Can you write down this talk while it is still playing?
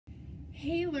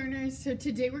Hey learners, so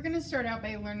today we're going to start out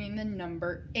by learning the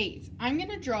number 8. I'm going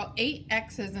to draw 8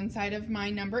 X's inside of my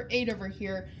number 8 over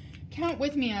here. Count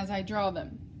with me as I draw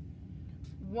them.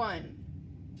 1,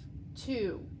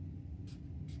 2,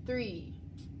 3,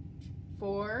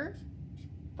 4,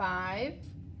 5,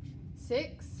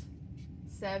 6,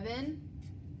 7,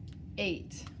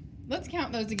 8. Let's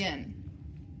count those again.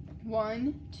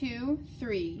 1, 2,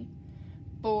 3,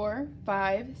 4,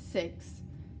 5, 6,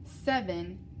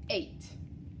 7, 8.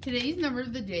 Today's number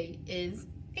of the day is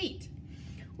 8.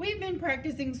 We've been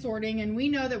practicing sorting and we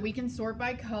know that we can sort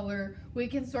by color, we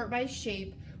can sort by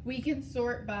shape, we can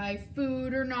sort by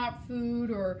food or not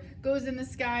food, or goes in the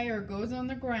sky or goes on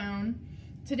the ground.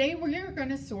 Today we are going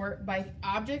to sort by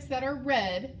objects that are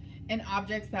red and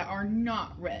objects that are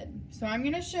not red. So I'm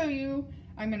going to show you,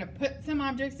 I'm going to put some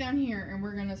objects down here and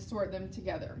we're going to sort them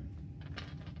together.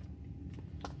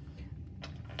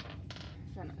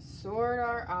 Gonna sort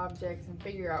our objects and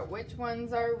figure out which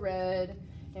ones are red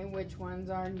and which ones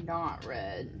are not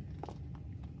red.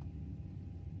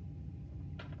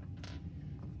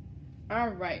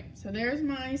 Alright, so there's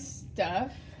my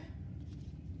stuff.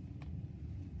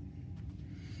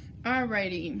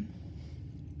 Alrighty.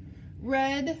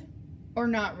 Red or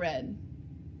not red?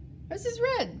 This is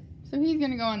red, so he's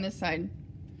gonna go on this side.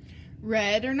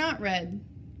 Red or not red?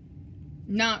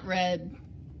 Not red.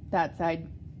 That side.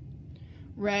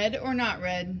 Red or not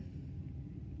red?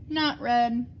 Not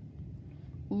red.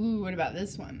 Ooh, what about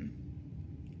this one?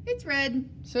 It's red,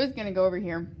 so it's gonna go over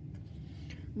here.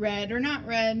 Red or not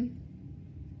red?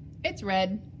 It's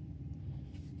red.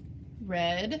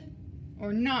 Red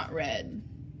or not red?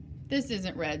 This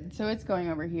isn't red, so it's going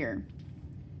over here.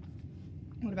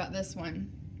 What about this one?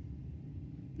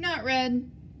 Not red.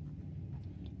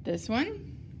 This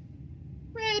one?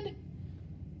 Red.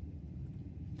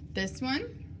 This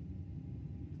one?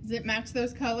 Does it match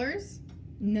those colors?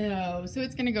 No, so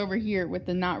it's gonna go over here with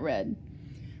the not red.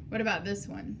 What about this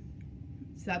one?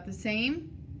 Is that the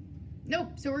same?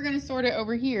 Nope, so we're gonna sort it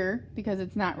over here because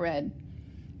it's not red.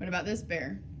 What about this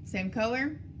bear? Same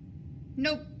color?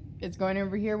 Nope, it's going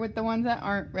over here with the ones that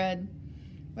aren't red.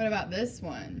 What about this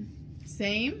one?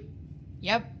 Same?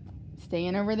 Yep,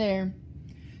 staying over there.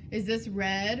 Is this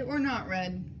red or not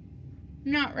red?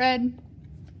 Not red.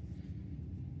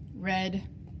 Red.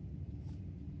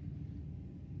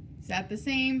 Is that the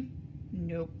same?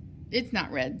 Nope. It's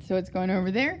not red, so it's going over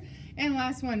there. And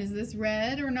last one, is this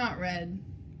red or not red?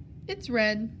 It's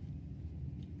red.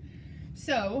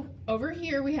 So, over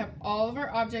here we have all of our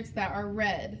objects that are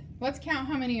red. Let's count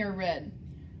how many are red.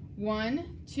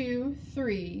 1, 2,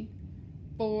 3,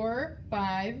 4,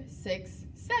 5, 6,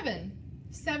 7.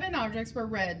 7 objects were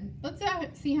red. Let's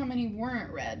see how many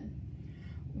weren't red.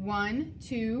 1,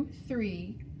 2,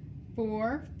 3,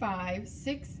 4, 5,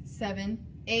 6, 7,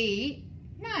 8,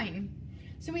 9.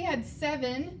 So we had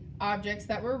 7 objects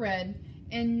that were red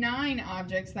and 9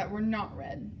 objects that were not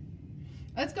red.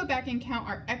 Let's go back and count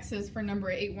our X's for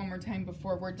number 8 one more time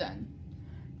before we're done.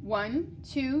 1,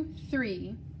 2,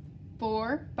 3,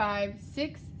 4, 5,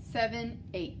 6, 7,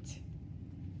 8.